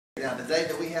Now, the day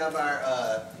that we have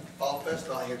our fall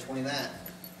festival out here, 29th,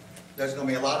 there's going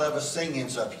to be a lot of us singing.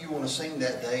 So if you want to sing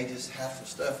that day, just have some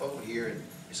stuff over here. And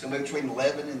it's going to be between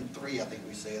 11 and 3, I think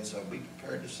we said. So be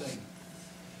prepared to sing.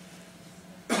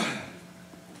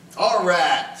 All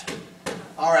right.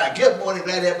 All right. Good morning.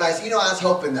 Glad everybody's. You know, I was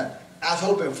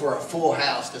hoping for a full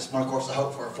house this morning. Of course, I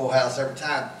hope for a full house every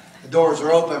time the doors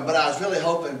are open. But I was really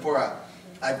hoping for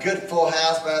a good full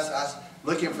house. But I was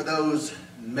looking for those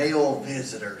male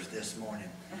visitors this morning.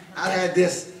 I had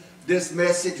this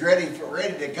message ready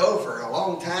to go for a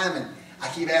long time, and I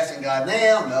keep asking God,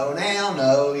 now,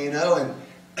 no, you know,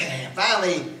 and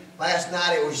finally last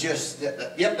night it was just,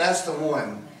 yep, that's the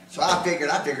one. So I figured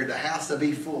the house would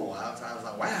be full. I was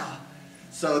like, wow.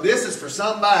 So this is for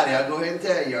somebody. I'll go ahead and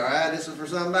tell you, all right? This is for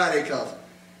somebody because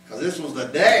this was the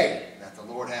day that the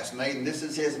Lord has made, and this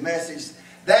is His message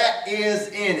that is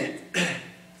in it.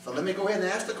 So let me go ahead and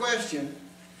ask the question.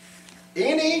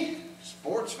 Any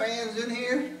sports fans in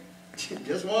here?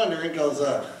 Just wondering, because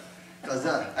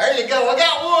there you go, I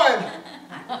got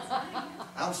one.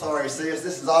 I'm sorry, sis,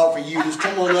 this is all for you. Just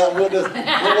come on up, we'll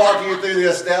walk you through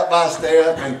this step by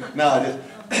step. And no,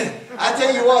 I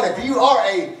tell you what, if you are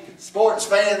a sports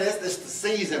fan, this is the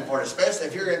season for it, especially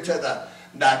if you're into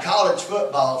the college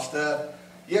football stuff.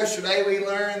 Yesterday we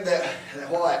learned that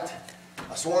what?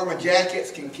 A swarm of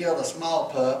jackets can kill the small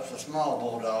pups, the small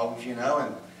bulldogs, you know,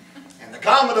 and the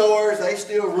Commodores, they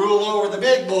still rule over the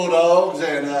big bulldogs,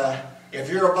 and if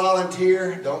you're a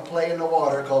volunteer, don't play in the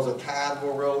water because the tide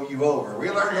will roll you over. We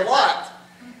learned a lot,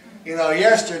 you know,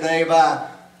 yesterday about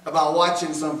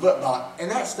watching some football,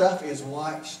 and that stuff is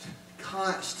watched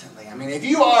constantly. I mean, if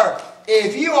you are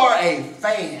a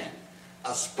fan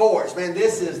of sports, man,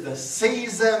 this is the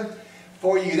season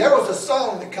for you. There was a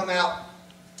song that came out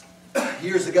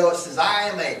years ago. It says, "I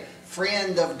am a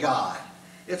friend of God."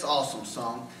 It's an awesome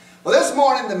song. Well, this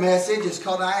morning the message is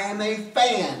called, "I am a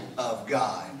fan of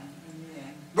God."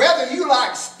 Whether you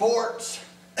like sports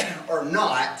or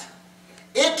not,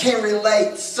 it can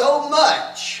relate so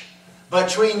much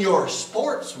between your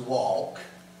sports walk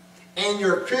and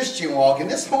your Christian walk.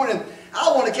 And this morning,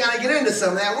 I want to kind of get into some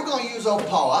of that. We're going to use old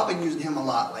Paul. I've been using him a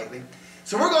lot lately.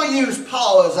 So we're going to use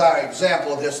Paul as our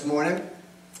example this morning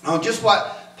on just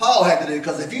what Paul had to do.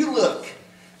 Because if you look,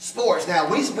 sports, now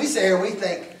we sit here and we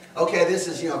think, okay, this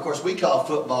is, you know, of course we call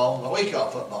football, what we call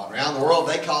football. Around the world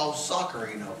they call soccer,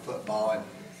 you know, football. And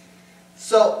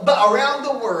so, but around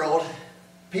the world,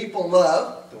 people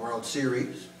love the World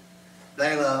Series.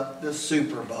 They love the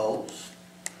Super Bowls.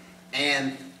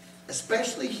 And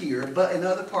especially here, but in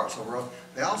other parts of the world,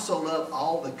 they also love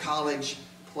all the college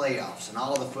playoffs and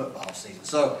all the football seasons.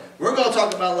 So we're going to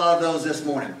talk about a lot of those this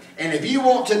morning. And if you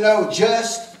want to know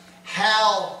just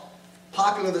how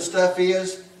popular the stuff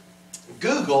is,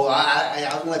 Google,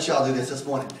 I'll let y'all do this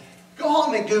morning. Go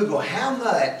home and Google how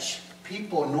much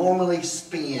people normally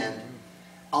spend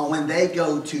on when they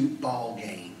go to ball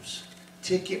games.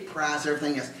 Ticket price,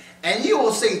 everything else. And you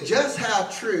will see just how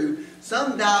true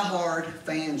some diehard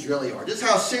fans really are. Just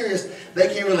how serious they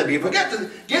can really be. But get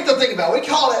to think about it. We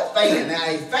call that fan. Now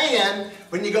a fan,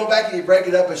 when you go back and you break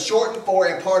it up, is shortened for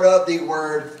and part of the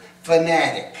word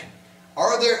fanatic.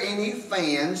 Are there any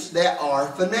fans that are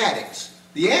fanatics?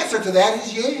 The answer to that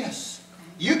is yes.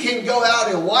 You can go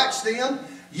out and watch them.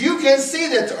 You can see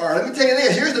that there are. Let me tell you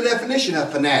this. Here's the definition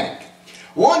of fanatic.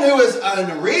 One who is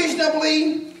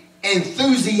unreasonably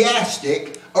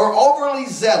enthusiastic or overly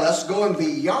zealous, going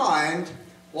beyond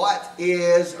what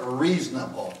is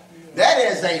reasonable. That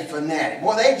is a fanatic.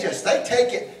 Well, they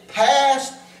take it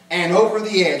past and over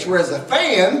the edge. Whereas a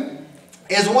fan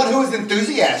is one who is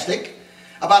enthusiastic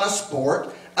about a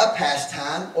sport, a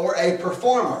pastime, or a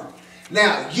performer.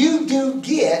 Now, you do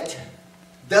get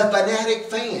the fanatic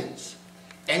fans.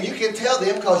 And you can tell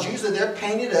them because usually they're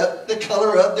painted up the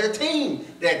color of their team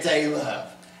that they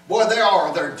love. Boy,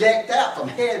 they're decked out from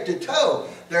head to toe.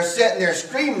 They're sitting there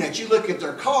screaming at you. Look at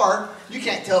their car. You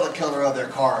can't tell the color of their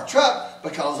car or truck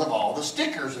because of all the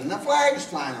stickers and the flags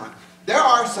flying on. There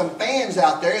are some fans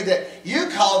out there that you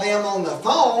call them on the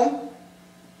phone,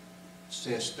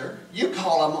 sister. You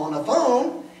call them on the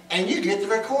phone and you get the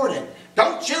recording.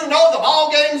 Don't you know the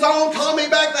ball game's on? Call me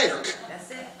back later.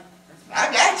 That's it.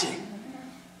 I got you.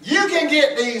 You can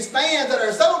get these fans that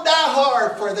are so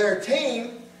diehard for their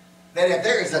team that if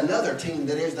there is another team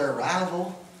that is their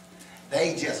rival,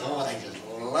 they just love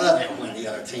it when the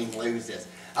other team loses.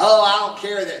 Oh, I don't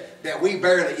care that we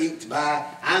barely eked by.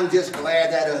 I'm just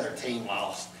glad that other team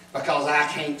lost because I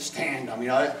can't stand them. You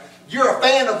know, you're a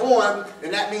fan of one,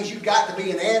 and that means you've got to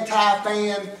be an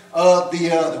anti-fan of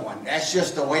the other one. That's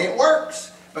just the way it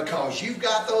works because you've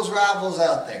got those rivals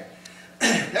out there.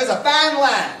 There's a fine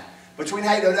line which we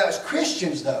hate as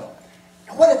Christians though.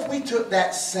 And what if we took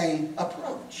that same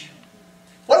approach?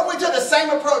 What if we took the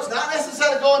same approach, not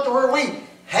necessarily going to where we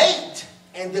hate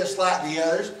and dislike the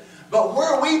others, but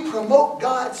where we promote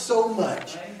God so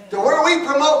much, to where we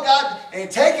promote God and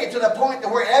take it to the point to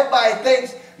where everybody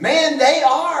thinks, man, they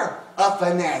are a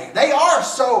fanatic. They are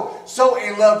so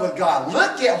in love with God.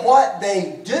 Look at what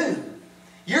they do.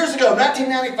 Years ago,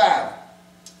 1995,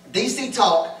 DC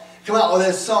Talk came out with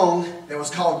this song that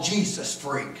was called Jesus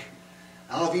Freak.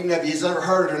 I don't know if any of you have ever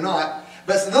heard it or not,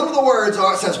 but some of the words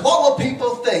are, it says, what will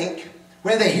people think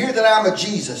when they hear that I'm a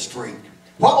Jesus freak?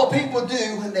 What will people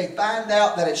do when they find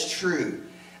out that it's true?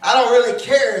 I don't really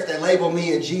care if they label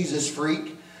me a Jesus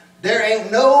freak. There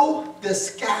ain't no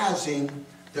disguising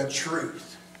the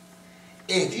truth.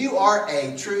 If you are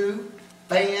a true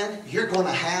fan, you're going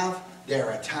to have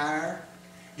their attire.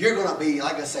 You're going to be,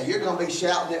 like I say, you're going to be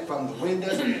shouting it from the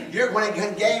windows. You're going to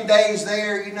get game days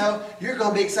there, you know. You're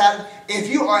going to be excited. If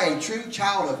you are a true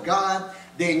child of God,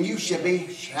 then you should be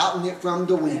shouting it from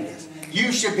the windows.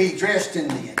 You should be dressed in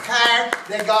the attire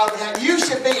that God would have. You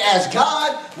should be as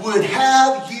God would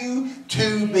have you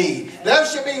to be. There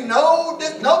should be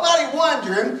nobody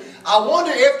wondering, I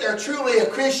wonder if they're truly a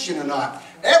Christian or not.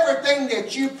 Everything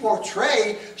that you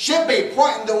portray should be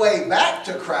pointing the way back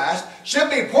to Christ, should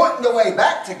be pointing the way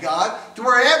back to God, to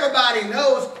where everybody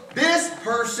knows this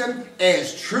person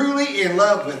is truly in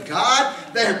love with God.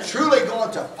 They're truly going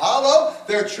to follow.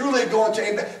 They're truly going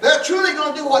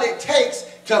to do what it takes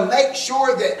to make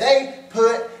sure that they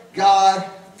put God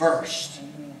first.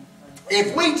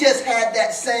 If we just had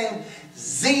that same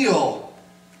zeal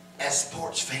as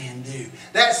sports fans do,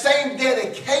 that same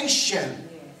dedication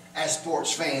as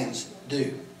sports fans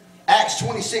do. Acts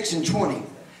 26 and 20.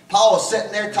 Paul is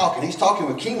sitting there talking. He's talking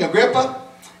with King Agrippa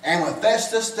and with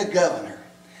Festus the governor.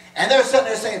 And they're sitting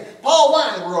there saying, Paul,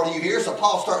 why in the world are you here? So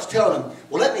Paul starts telling them,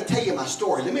 well, let me tell you my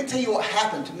story. Let me tell you what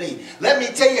happened to me. Let me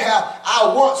tell you how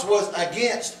I once was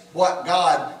against what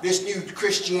God, this new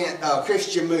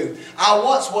Christian move. I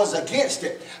once was against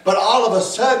it. But all of a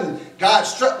sudden, God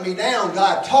struck me down.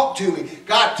 God talked to me.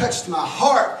 God touched my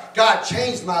heart. God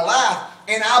changed my life.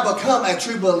 And I become a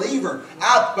true believer.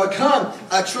 I become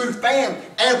a true fan.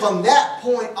 And from that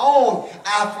point on,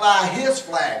 I fly His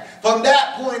flag. From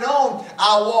that point on,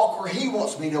 I walk where He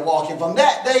wants me to walk. And from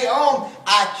that day on,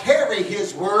 I carry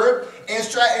His word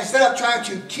instead of trying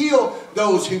to kill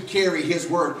those who carry His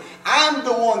word. I'm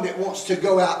the one that wants to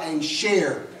go out and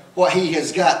share what He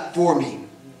has got for me.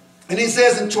 And He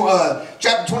says in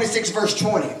chapter 26, verse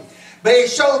 20, but He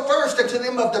showed first unto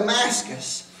them of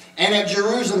Damascus, and at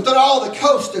Jerusalem, through all the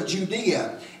coast of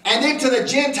Judea, and then to the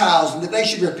Gentiles, and that they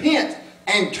should repent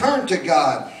and turn to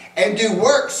God, and do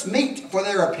works meet for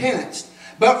their repentance.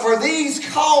 But for these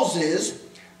causes,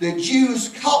 the Jews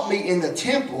caught me in the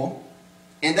temple,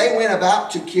 and they went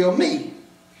about to kill me.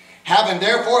 Having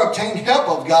therefore obtained help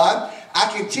of God,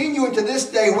 I continue unto this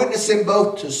day, witnessing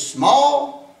both to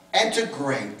small and to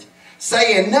great,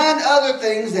 saying none other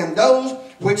things than those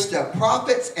which the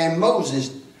prophets and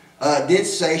Moses did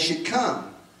say should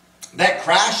come, that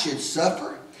Christ should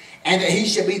suffer, and that He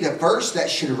should be the first that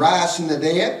should rise from the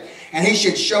dead, and He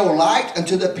should show light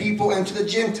unto the people and to the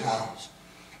Gentiles.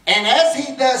 And as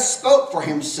he thus spoke for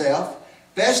himself,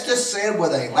 Festus said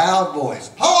with a loud voice,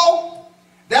 Paul,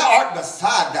 thou art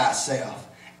beside thyself,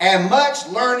 and much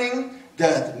learning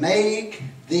doth make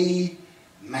thee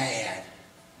mad.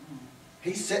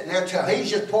 He's sitting there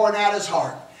he's just pouring out his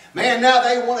heart. Man, now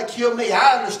they want to kill me.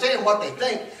 I understand what they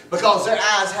think because their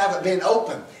eyes haven't been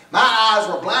opened. My eyes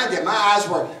were blinded. My eyes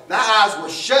were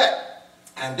shut.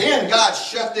 And then God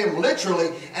shut them literally,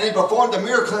 and He performed a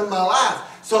miracle in my life.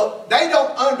 So they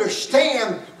don't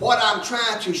understand what I'm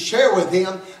trying to share with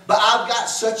them, but I've got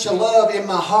such a love in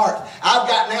my heart. I've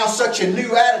got now such a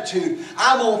new attitude.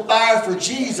 I'm on fire for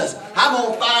Jesus. I'm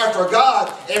on fire for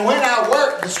God. And when I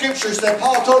work, the scriptures that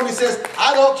Paul told me says,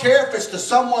 I don't care if it's to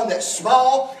someone that's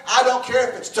small. I don't care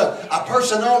if it's to a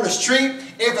person on the street,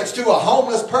 if it's to a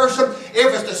homeless person,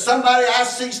 if it's to somebody I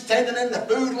see standing in the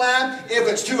food line, if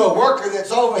it's to a worker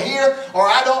that's over here, or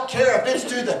I don't care if it's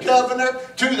to the governor,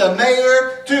 to the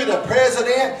mayor, to the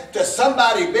president, to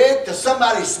somebody big, to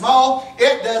somebody small.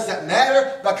 It doesn't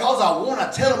matter because I want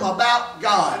to tell them about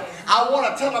God. I want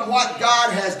to tell them what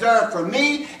God has done for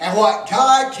me and what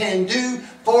God can do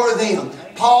for them.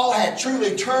 Paul had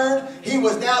truly turned. He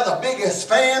was now the biggest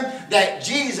fan that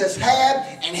Jesus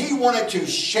had, and he wanted to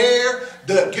share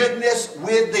the goodness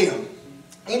with them.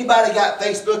 Anybody got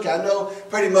Facebook? I know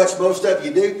pretty much most of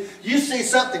you do. You see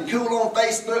something cool on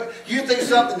Facebook, you think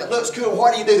something that looks cool,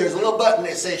 what do? There's a little button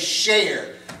that says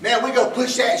share. Man, we go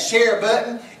push that share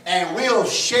button and we'll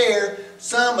share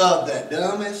some of the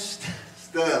dumbest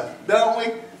stuff, don't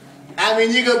we? I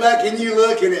mean, you go back and you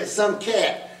looking at some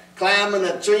cat climbing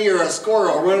a tree or a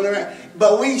squirrel running around,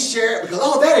 but we share it because,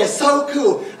 oh, that is so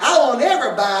cool. I want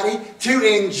everybody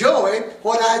to enjoy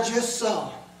what I just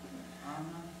saw.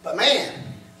 But man,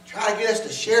 try to get us to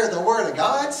share the Word of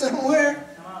God somewhere.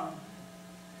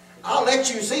 I'll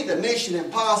let you see the Mission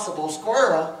Impossible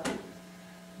squirrel,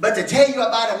 but to tell you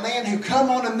about a man who come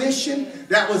on a mission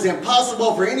that was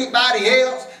impossible for anybody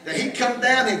else, that he come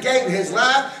down and gave his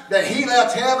life, that he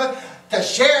left heaven, to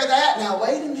share that. Now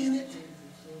wait a minute.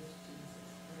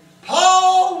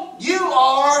 Paul, you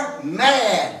are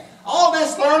mad. All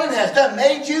this learning has done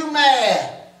made you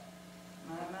mad.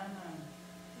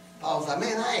 Paul's like,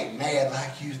 man, I ain't mad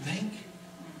like you think.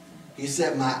 He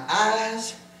said, my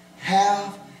eyes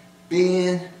have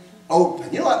been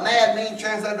open. You know what mad means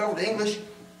translated over to English?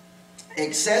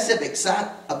 Excessive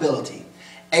excitability.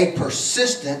 A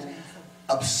persistent,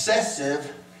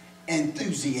 obsessive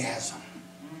enthusiasm.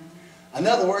 In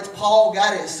other words, Paul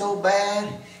got it so bad,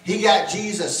 he got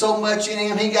Jesus so much in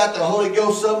him, he got the Holy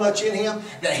Ghost so much in him,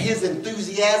 that his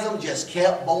enthusiasm just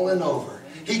kept boiling over.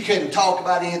 He couldn't talk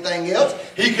about anything else.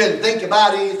 He couldn't think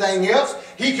about anything else.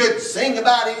 He couldn't sing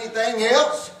about anything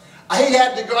else. He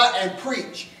had to go out and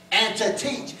preach and to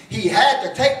teach. He had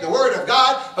to take the Word of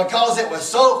God because it was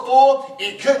so full,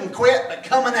 it couldn't quit but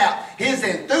coming out. His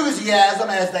enthusiasm,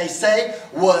 as they say,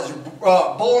 was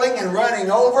boiling and running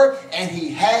over, and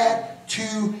he had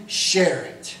to share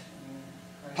it.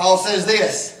 Paul says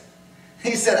this.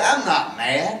 He said, I'm not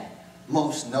mad,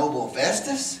 most noble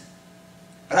Festus,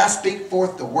 but I speak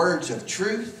forth the words of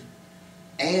truth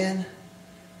and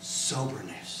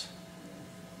soberness.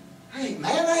 I ain't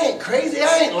mad, I ain't crazy,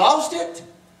 I ain't lost it.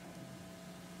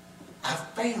 I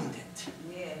found it.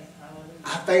 Yes,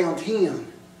 I found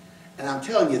him. And I'm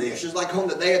telling you this, just like on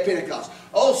the day of Pentecost.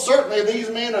 Oh, certainly these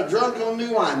men are drunk on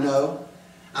new wine. No.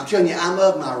 I'm telling you, I'm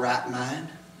of my right mind.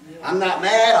 I'm not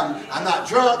mad, I'm not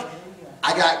drunk.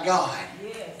 I got God.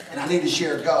 And I need to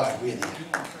share God with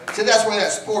you. So that's where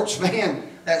that sports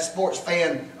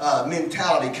fan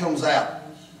mentality comes out.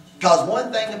 Because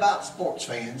one thing about sports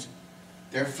fans,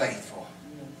 they're faithful.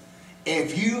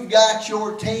 If you've got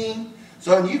your team,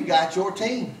 son, you've got your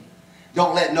team.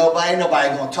 Don't let nobody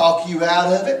going to talk you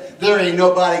out of it. There ain't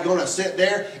nobody going to sit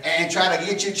there and try to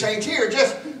get you changed. Here,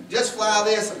 just fly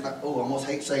this. Oh, I almost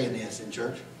hate saying this in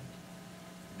church.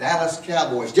 Dallas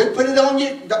Cowboys. Just put it on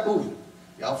you. Ooh,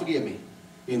 y'all forgive me.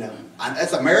 You know,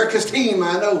 that's America's team,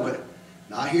 I know, but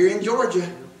not here in Georgia.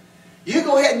 You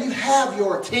go ahead and you have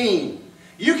your team.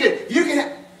 You're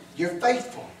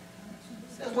faithful.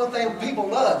 That's one thing people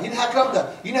love. You know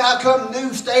how come new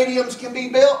stadiums can be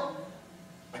built?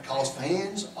 Because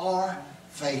fans are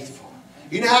faithful.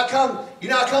 You know how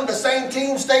come the same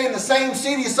team stay in the same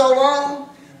city so long?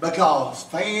 Because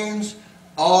fans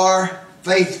are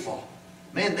faithful.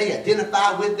 Man, they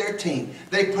identify with their team.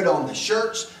 They put on the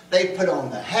shirts. They put on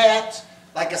the hats.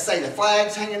 Like I say, the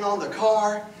flags hanging on the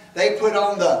car. They put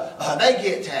on they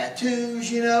get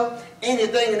tattoos, you know.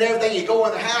 Anything and everything. You go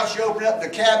in the house, you open up the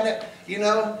cabinet, you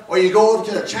know. Or you go over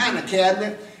to the china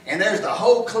cabinet, and there's the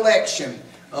whole collection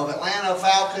of Atlanta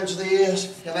Falcons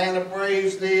this, Atlanta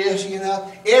Braves this, you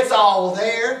know. It's all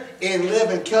there in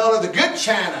living color. The good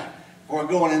china, or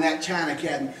going in that china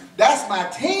cabinet. That's my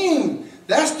team.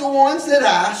 That's the ones that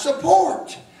I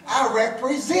support. I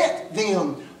represent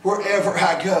them wherever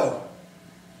I go.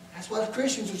 That's what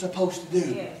Christians are supposed to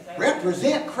do. Yes,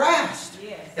 represent Christ.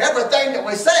 Yes. Everything that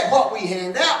we say, what we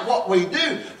hand out, what we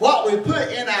do, what we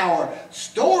put in our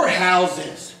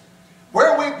storehouses,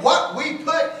 what we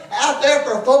put out there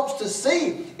for folks to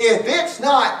see. If it's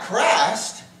not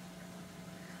Christ,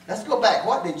 let's go back.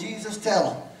 What did Jesus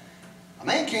tell them? A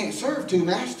man can't serve two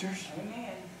masters.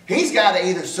 Amen. He's got to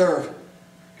either serve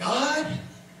God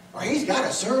or he's got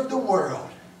to serve the world.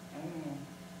 Amen.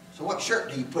 So what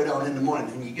shirt do you put on in the morning?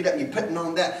 When you get up and you're putting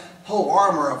on that whole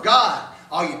armor of God.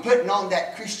 Are you putting on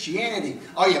that Christianity?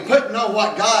 Are you putting on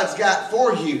what God's got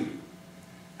for you?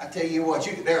 I tell you what,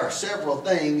 there are several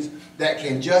things that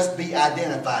can just be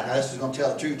identified. Now this is going to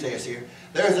tell the truth test here.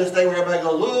 There's this thing where everybody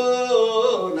goes,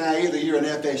 whoa. Now either you're an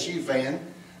FSU fan,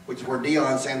 which is where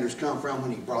Deion Sanders come from when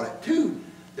he brought it to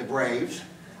the Braves,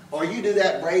 or you do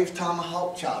that Braves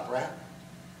tomahawk chop, right?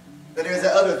 But there's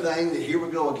that other thing that, here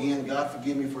we go again, God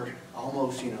forgive me for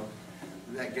almost, you know,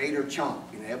 that gator chomp.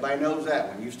 You know, everybody knows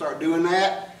that. When you start doing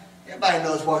that, everybody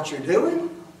knows what you're doing.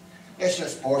 It's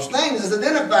just sports things it's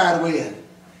identified with.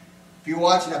 If you're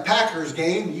watching a Packers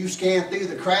game, you scan through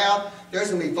the crowd, there's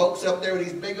going to be folks up there with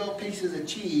these big old pieces of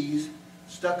cheese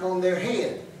stuck on their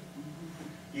head.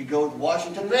 You go to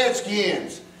Washington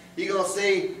Redskins, you're going to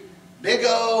see big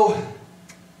old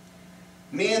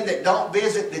men that don't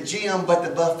visit the gym but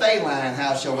the buffet line,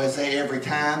 how shall we say, every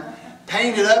time.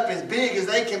 Painted up as big as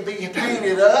they can be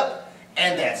painted up.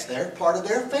 And that's their part of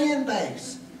their fan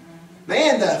base.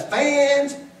 Man, the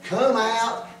fans come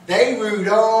out, they root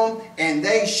on, and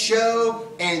they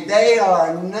show, and they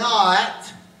are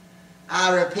not,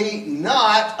 I repeat,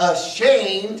 not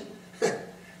ashamed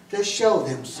to show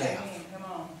themselves.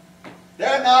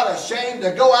 They're not ashamed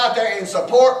to go out there and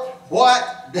support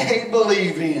what they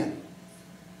believe in.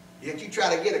 Yet you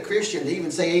try to get a Christian to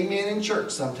even say amen in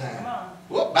church sometime.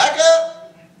 Well, back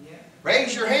up.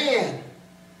 Raise your hand.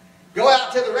 Go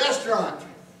out to the restaurant.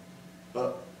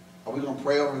 But are we going to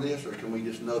pray over this, or can we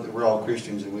just know that we're all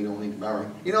Christians and we don't need to bow?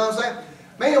 You know what I'm saying?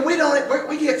 Man,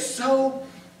 we get so,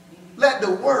 let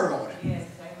the world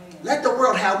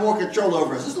have more control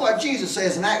over us. This is what Jesus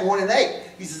says in Acts 1 and 8.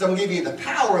 He says, I'm going to give you the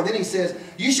power. And then he says,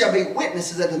 you shall be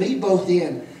witnesses unto me both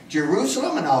in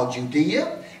Jerusalem and all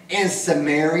Judea and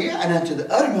Samaria and unto the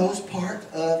uttermost part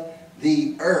of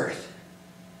the earth.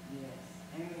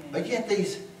 But yet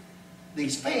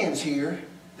these fans here,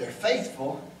 they're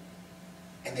faithful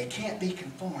and they can't be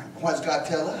conformed. What does God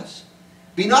tell us?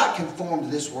 Be not conformed to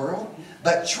this world,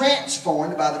 but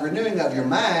transformed by the renewing of your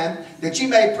mind, that you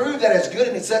may prove that it's good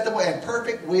and acceptable and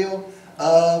perfect will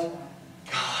of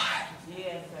God.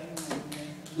 Yes, amen.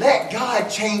 Let God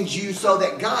change you so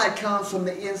that God comes from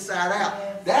the inside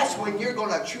out. That's when you're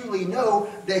going to truly know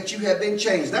that you have been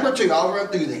changed. Number 2, I'll run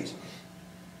through these.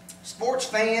 Sports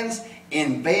fans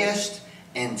invest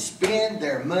and spend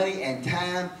their money and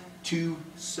time to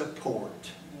support.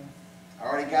 I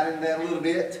already got into that a little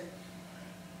bit.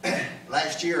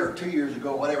 Last year or 2 years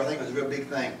ago, whatever, I think it was a real big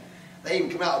thing. They even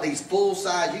come out with these full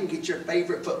size. You can get your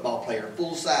favorite football player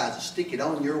full size and stick it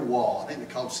on your wall. I think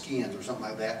they're called skins or something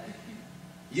like that.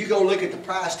 You go look at the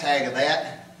price tag of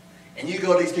that, and you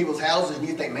go to these people's houses and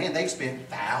you think, man, they spent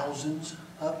thousands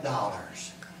of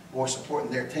dollars for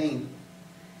supporting their team.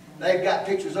 They've got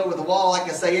pictures over the wall, like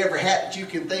I say, every hat that you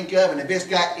can think of, and if it's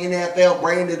got NFL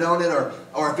branded on it,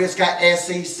 or if it's got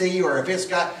SEC, or if it's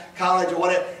got college or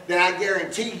whatever, then I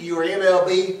guarantee you, or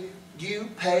MLB, you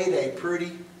paid a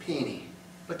pretty penny.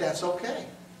 But that's okay.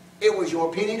 It was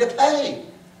your penny to pay.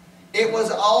 It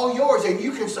was all yours, and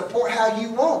you can support how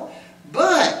you want.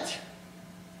 But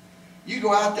you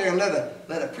go out there and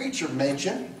let a preacher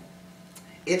mention,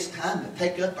 it's time to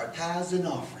take up our tithes and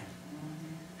offering.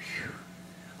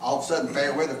 All of a sudden,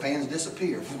 fair weather fans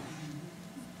disappear.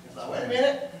 It's like, wait a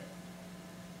minute.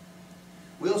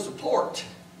 We'll support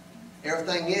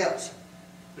everything else.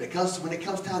 But when it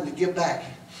comes time to give back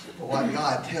for what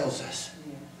God tells us.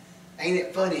 Ain't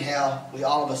it funny how we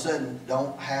all of a sudden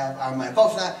don't have our money?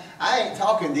 Folks, I ain't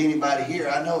talking to anybody here.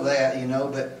 I know that, you know.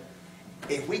 But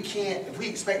if we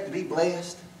expect to be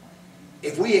blessed,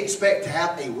 if we expect to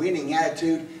have a winning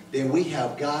attitude, then we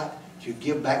have got to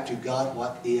give back to God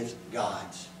what is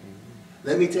God's.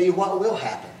 Let me tell you what will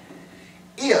happen.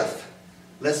 If,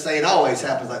 let's say it always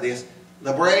happens like this,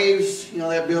 the Braves, you know,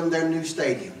 they're building their new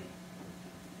stadium.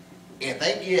 If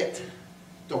they get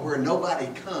to where nobody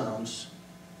comes,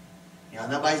 you know,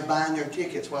 nobody's buying their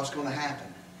tickets, what's going to happen?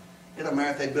 It don't matter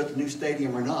if they built a new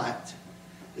stadium or not.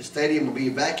 The stadium will be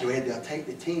evacuated. They'll take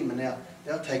the team and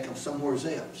they'll take them somewhere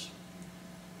else.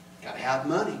 Got to have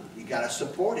money. You got to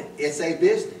support it. It's a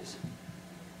business.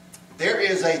 There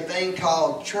is a thing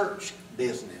called church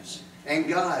business and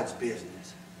God's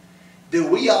business. Do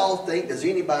we all think, does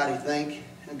anybody think,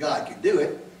 and God could do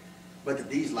it, but that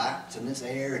these lights and this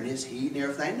air and this heat and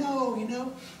everything? No, you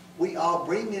know, we all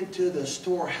bring into the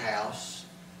storehouse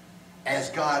as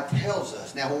God tells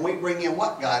us. Now, when we bring in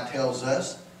what God tells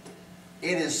us,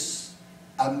 it is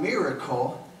a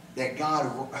miracle that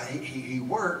God, He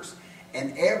works,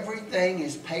 and everything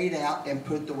is paid out and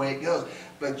put the way it goes.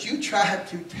 But you try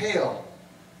to tell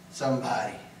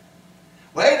somebody,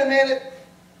 wait a minute,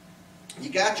 you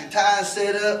got your tithes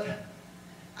set up,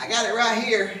 I got it right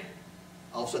here.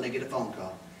 All of a sudden they get a phone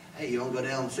call. Hey, you want to go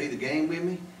down and see the game with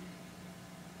me?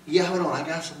 Yeah, hold on, I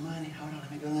got some money. Hold on,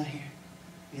 let me go down here.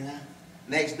 You know?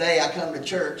 Next day I come to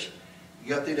church,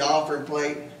 you go through the offering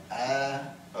plate, I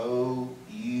owe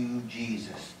you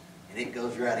Jesus. And it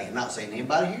goes right in. I'm not saying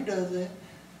anybody here does that,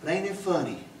 but ain't it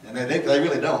funny? And they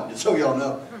really don't, just so y'all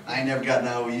know. I ain't never gotten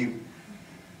an OU.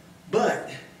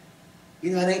 But,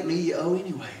 you know, it ain't me you owe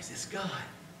anyways. It's God.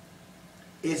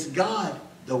 It's God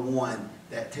the one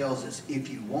that tells us if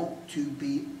you want to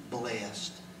be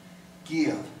blessed,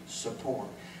 give, support.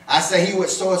 I say he which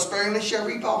soweth sparingly shall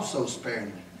reap also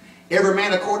sparingly. Every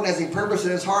man according as he purposed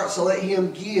in his heart, so let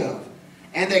him give.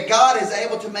 And that God is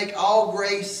able to make all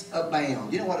grace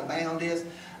abound. You know what abound is?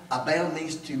 Abound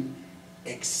means to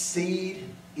exceed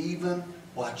even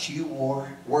what you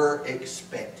were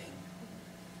expecting.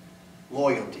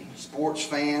 Loyalty. Sports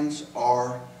fans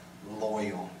are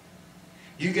loyal.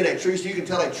 You can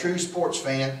tell a true sports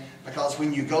fan because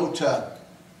when you go to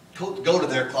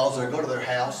their closet or go to their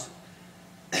house,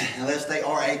 unless they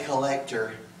are a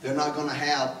collector, they're not going to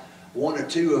have one or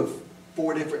two of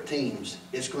 4 different teams.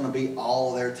 It's going to be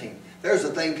all their team. There's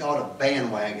a thing called a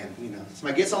bandwagon. You know,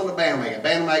 somebody gets on the bandwagon.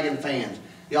 Bandwagon fans.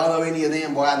 Y'all know any of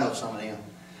them? Boy, I know some of them.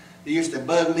 They used to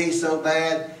bug me so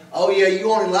bad. Oh yeah,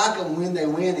 you only like them when they're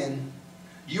winning.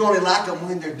 You only like them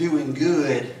when they're doing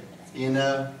good. You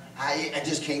know, I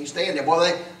just can't stand it.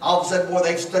 Boy, all of a sudden, boy,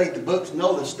 they've studied the books,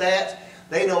 know the stats.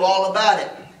 They know all about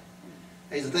it.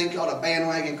 There's a thing called a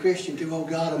bandwagon Christian too. Oh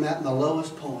God, I'm at my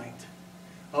lowest point.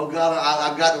 Oh God,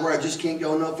 I've got to where I just can't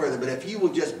go no further. But if you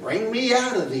will just bring me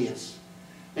out of this,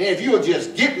 and if you will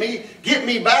just get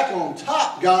me back on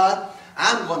top, God,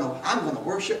 I'm gonna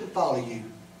worship and follow you.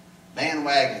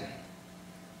 Bandwagon.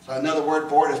 So another word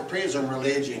for it is prison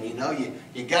religion. You know,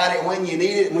 you got it when you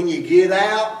need it. When you get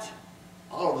out,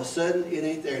 all of a sudden it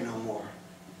ain't there no more.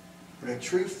 But a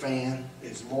true fan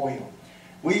is loyal.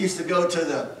 We used to go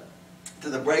to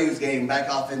the Braves game back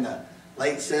off in the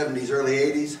late 70s, early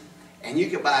 80s, and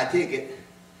you could buy a ticket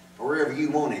for wherever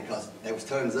you wanted because there was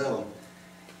tons of them.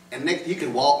 And you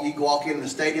could walk in the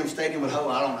stadium. Stadium would hold,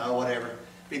 I don't know, whatever,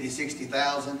 50,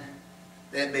 60,000.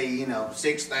 That'd be, you know,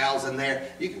 6,000 there.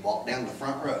 You could walk down the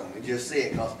front row and just see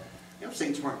it because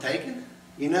seats weren't taken,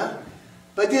 you know.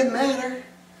 But it didn't matter.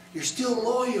 You're still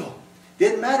loyal.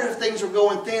 Didn't matter if things were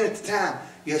going thin at the time.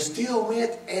 You still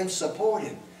went and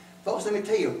supported. Folks, let me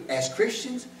tell you, as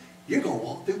Christians, you're going to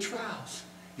walk through trials.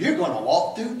 You're going to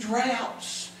walk through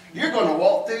droughts. You're going to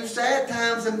walk through sad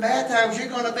times and bad times. You're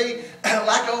going to be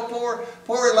like old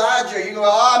poor Elijah. You go,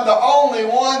 I'm the only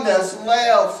one that's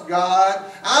left, God.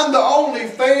 I'm the only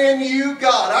fan you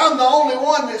got. I'm the only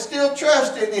one that's still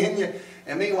trusting in you.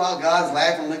 And meanwhile, God's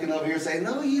laughing, looking over here saying,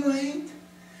 no, you ain't.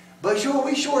 But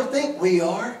we sure think we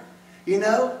are. You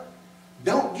know,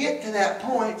 don't get to that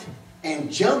point and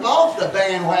jump off the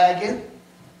bandwagon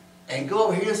and go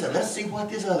over here and say, let's see what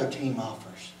this other team offers.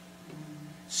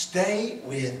 Stay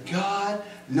with God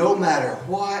no matter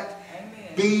what.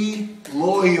 Amen. Be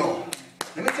loyal.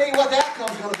 Let me tell you what the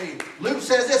outcome's going to be. Luke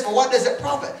says this, for what does it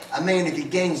profit a man if he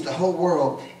gains the whole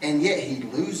world and yet he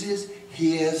loses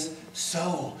his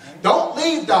soul? Don't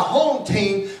leave the home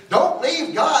team. Don't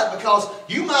leave God because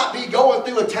you might be going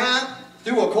through a time,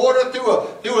 through a quarter,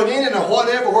 through an inning or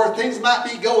whatever where things might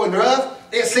be going rough.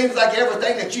 It seems like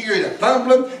everything that you're either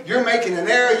fumbling, you're making an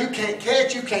error, you can't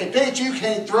catch, you can't pitch, you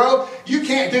can't throw, you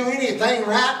can't do anything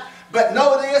right. But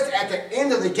know this, at the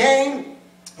end of the game,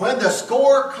 when the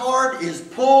scorecard is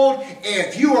pulled,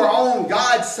 if you are on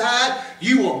God's side,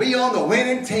 you will be on the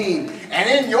winning team. And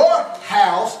in your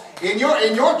house, in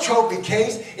your trophy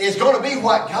case, is going to be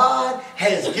what God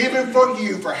has given for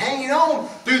you, for hanging on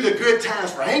through the good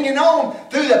times, for hanging on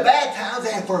through the bad times,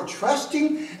 and for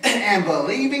trusting and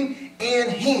believing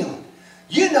in Him.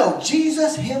 You know,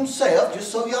 Jesus Himself,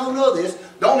 just so y'all know this,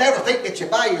 don't ever think that you're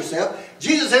by yourself.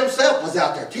 Jesus Himself was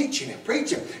out there teaching and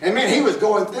preaching. And man, He was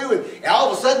going through and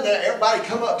all of a sudden everybody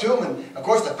come up to Him, and of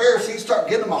course the Pharisees start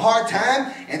giving Him a hard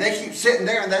time, and they keep sitting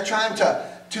there and they're trying to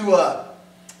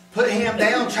put Him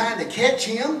down, trying to catch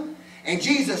Him. And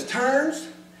Jesus turns,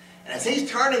 and as He's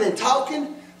turning and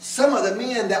talking, some of the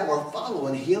men that were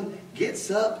following Him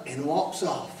gets up and walks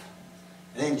off.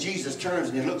 And then Jesus turns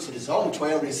and He looks at His own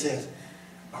 12 and He says,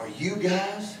 are you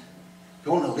guys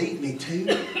going to leave me too?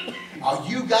 Are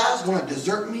you guys going to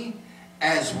desert me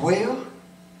as well?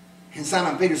 And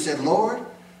Simon Peter said, Lord,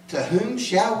 to whom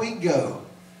shall we go?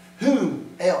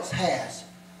 Whom else has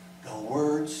the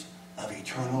words of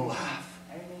eternal life?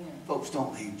 Amen. Folks,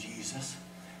 don't leave Jesus.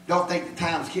 Don't think the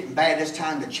time's getting bad. It's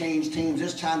time to change teams.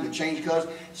 It's time to change colors.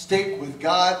 Stick with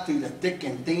God through the thick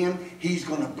and thin. He's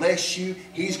going to bless you.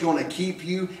 He's going to keep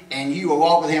you. And you will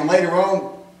walk with Him. Later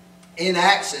on in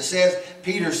Acts it says,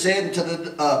 Peter said to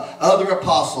the other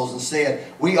apostles and said,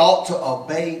 we ought to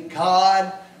obey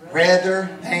God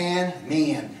rather than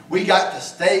men. We got to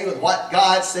stay with what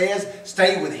God says.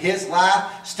 Stay with His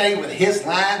life. Stay with His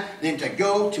line. Than to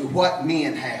go to what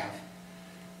men have.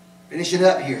 Finish it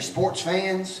up here. Sports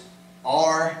fans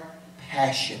are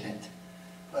passionate.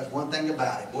 But one thing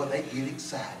about it, boy, they get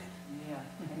excited.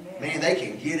 Yeah. Man, they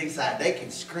can get excited. They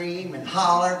can scream and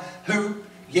holler, hoot,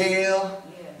 yell.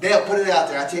 Yeah. They'll put it out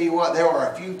there. I tell you what, there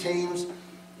are a few teams,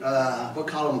 we'll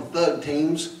call them thug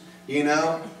teams, you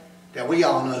know, that we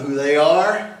all know who they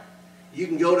are. You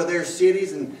can go to their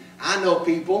cities, and I know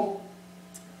people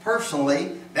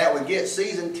personally that would get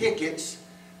season tickets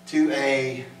to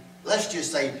a let's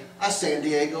just say, a San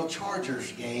Diego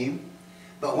Chargers game.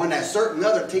 But when that certain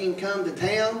other team come to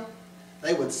town,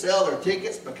 they would sell their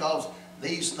tickets because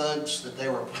these thugs that they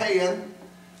were paying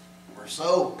were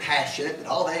so passionate that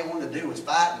all they wanted to do was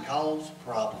fight and cause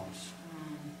problems.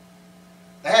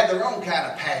 They had their own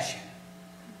kind of passion.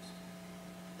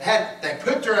 They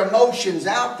put their emotions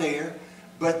out there,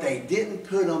 but they didn't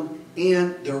put them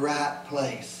in the right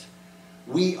place.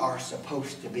 We are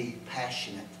supposed to be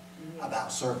passionate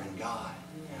about serving God.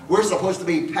 We're supposed to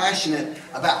be passionate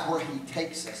about where He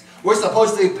takes us. We're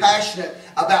supposed to be passionate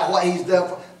about what He's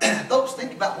done. Folks,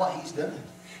 think about what He's done.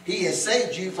 He has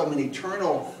saved you from an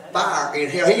eternal fire in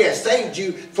hell. He has saved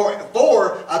you for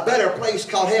a better place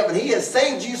called heaven. He has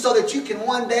saved you so that you can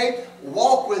one day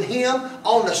walk with Him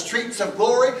on the streets of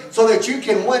glory, so that you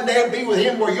can one day be with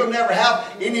Him where you'll never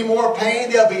have any more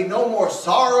pain. There'll be no more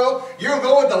sorrow. You're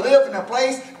going to live in a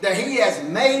place that He has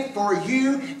made for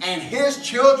you and His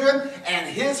children and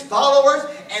His followers.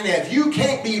 And if you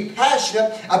can't be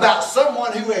passionate about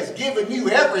someone who has given you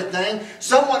everything,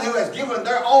 someone who has given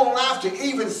their own life to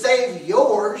even save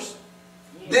yours,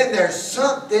 then there's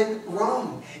something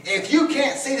wrong. If you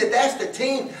can't see that that's the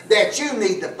team that you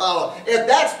need to follow, if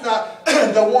that's not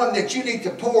the one that you need to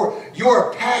pour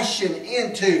your passion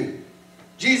into.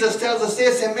 Jesus tells us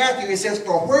this in Matthew. He says,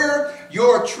 for where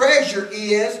your treasure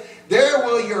is, there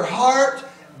will your heart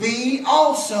be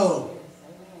also.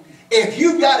 If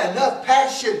you've got enough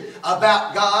passion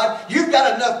about God, you've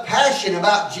got enough passion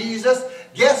about Jesus,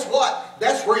 guess what?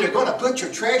 That's where you're going to put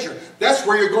your treasure. That's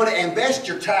where you're going to invest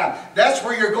your time. That's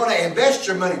where you're going to invest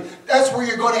your money. That's where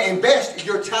you're going to invest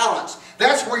your talents.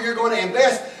 That's where you're going to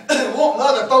invest wanting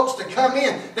other folks to come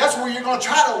in. That's where you're going to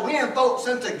try to win folks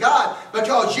into God,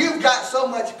 because you've got so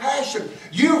much passion.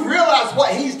 You realize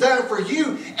what He's done for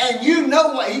you, and you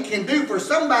know what He can do for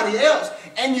somebody else,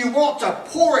 and you want to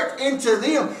pour it into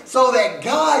them so that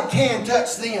God can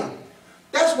touch them.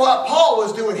 That's what Paul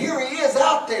was doing. Here he is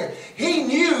out there. He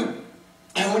knew.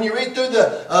 And when you read through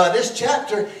this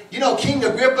chapter, you know, King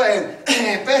Agrippa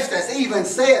and Festus even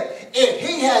said, if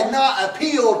he had not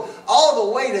appealed all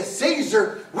the way to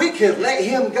Caesar, we could let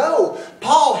him go.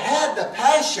 Paul had the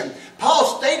passion.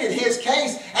 Paul stated his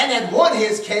case and had won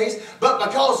his case, but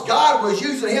because God was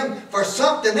using him for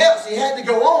something else, he had to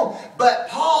go on. But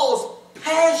Paul's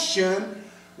passion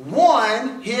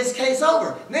won his case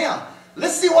over. Now,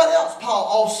 let's see what else Paul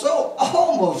also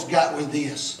almost got with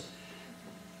this.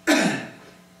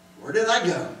 Where did I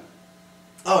go?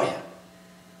 Oh yeah,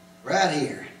 right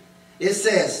here. It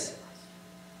says,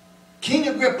 King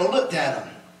Agrippa looked at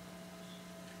him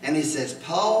and he says,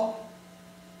 Paul,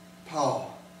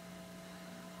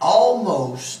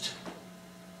 almost,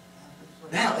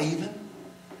 thou even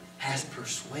has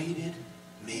persuaded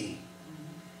me.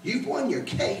 You've won your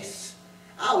case.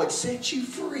 I would set you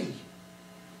free.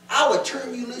 I would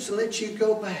turn you loose and let you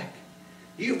go back.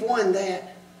 You've won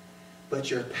that. But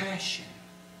your passion,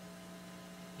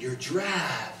 your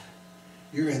drive,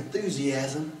 your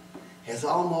enthusiasm has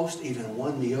almost even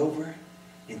won me over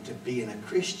into being a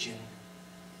Christian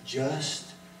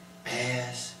just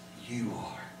as you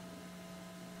are.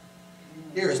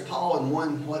 Here is Paul in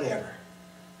one,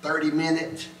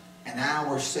 30-minute, an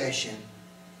hour session.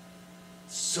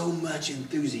 So much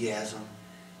enthusiasm,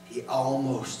 he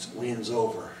almost wins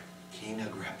over King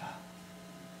Agrippa.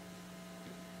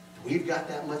 We've got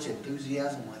that much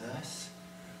enthusiasm with us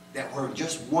that we're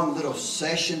just one little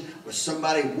session with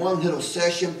somebody, one little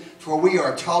session where we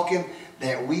are talking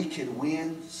that we could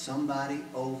win somebody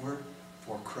over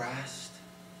for Christ.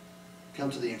 Come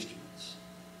to the instruments.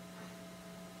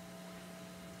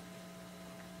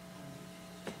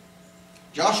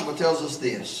 Joshua tells us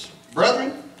this,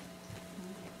 brethren,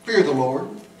 fear the Lord,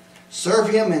 serve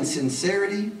Him in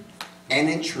sincerity and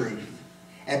in truth,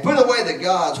 and put away the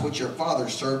gods which your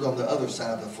fathers served on the other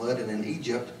side of the flood and in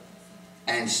Egypt,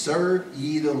 and serve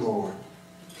ye the Lord.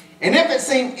 And if it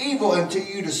seem evil unto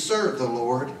you to serve the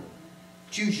Lord,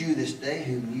 choose you this day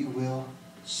whom you will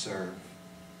serve.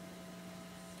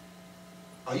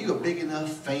 Are you a big enough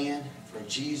fan for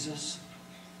Jesus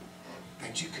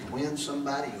that you could win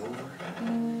somebody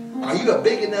over? Are you a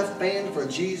big enough fan for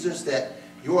Jesus that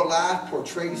your life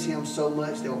portrays Him so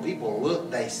much that when people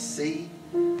look, they see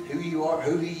who you are,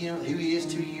 who He is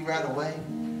to you right away?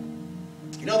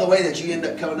 You know, the way that you end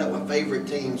up coming up with favorite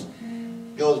teams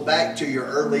goes back to your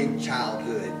early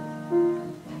childhood.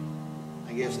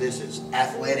 I guess this is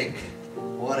athletic,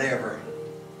 whatever.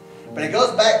 But it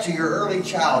goes back to your early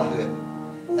childhood.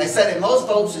 They said that most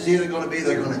folks is either going to be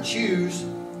they're going to choose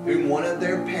whom one of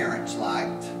their parents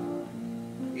liked.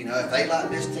 You know, if they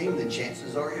like this team, then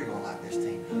chances are you're going to like this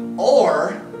team.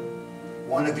 Or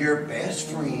one of your best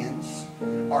friends,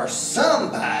 or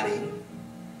somebody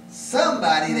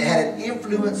that had an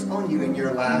influence on you in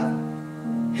your life,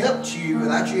 helped you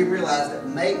without you even realize that,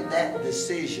 make that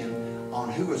decision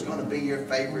on who was going to be your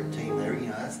favorite team. There, you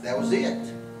know, that was it.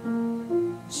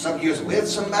 Some of you was with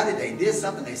somebody, they did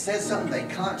something, they said something, they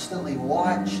constantly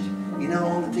watched, you know,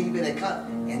 on the TV,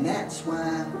 and that's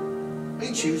why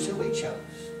we choose who we chose.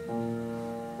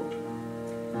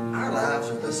 Our lives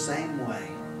are the same way.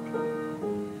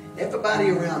 Everybody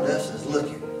around us is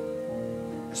looking,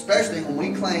 especially when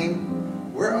we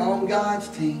claim we're on God's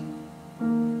team.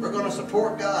 We're going to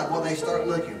support God. Well, they start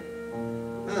looking.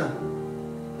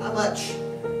 How much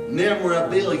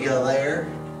memorabilia there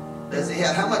does he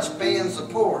have? How much fan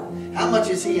support? How much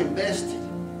is he invested?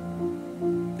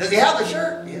 Does he have the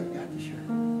shirt? Yep, got the shirt.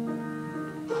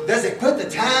 Does he put the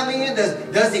time in?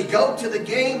 Does he go to the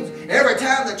games every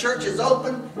time the church is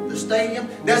open, the stadium?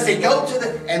 Does he go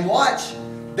to and watch?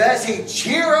 Does he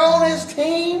cheer on his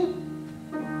team?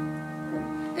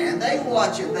 And they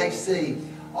watch it, they see,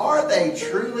 are they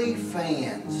truly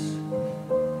fans?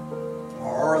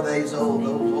 Or are they those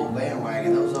old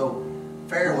bandwagon, those old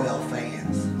farewell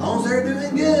fans? As long as they're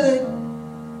doing good.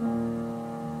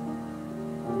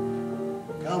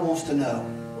 God wants to know,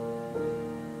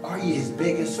 are you his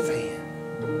biggest fan?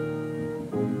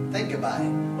 Think about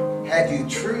it. Have you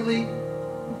truly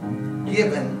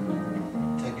given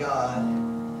to God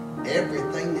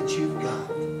everything that you've got?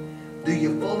 Do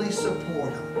you fully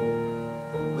support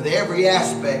him with every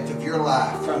aspect of your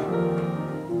life?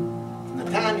 From the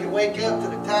time you wake up to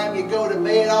the time you go to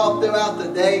bed, all throughout the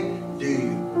day, do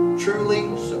you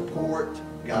truly support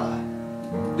God?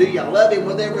 Do you love him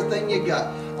with everything you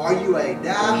got? Are you a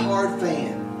die-hard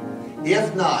fan?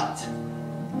 If not,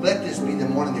 let this be the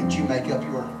morning that you make up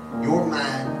your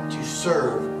mind to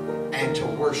serve and to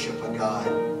worship a God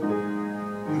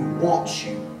who wants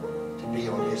you to be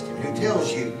on his team, who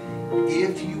tells you,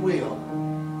 if you will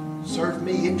serve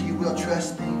me, if you will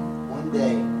trust me, one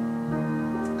day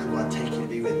I'm going to take you to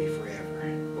be with me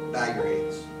forever. Bow your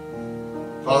heads.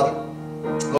 Father,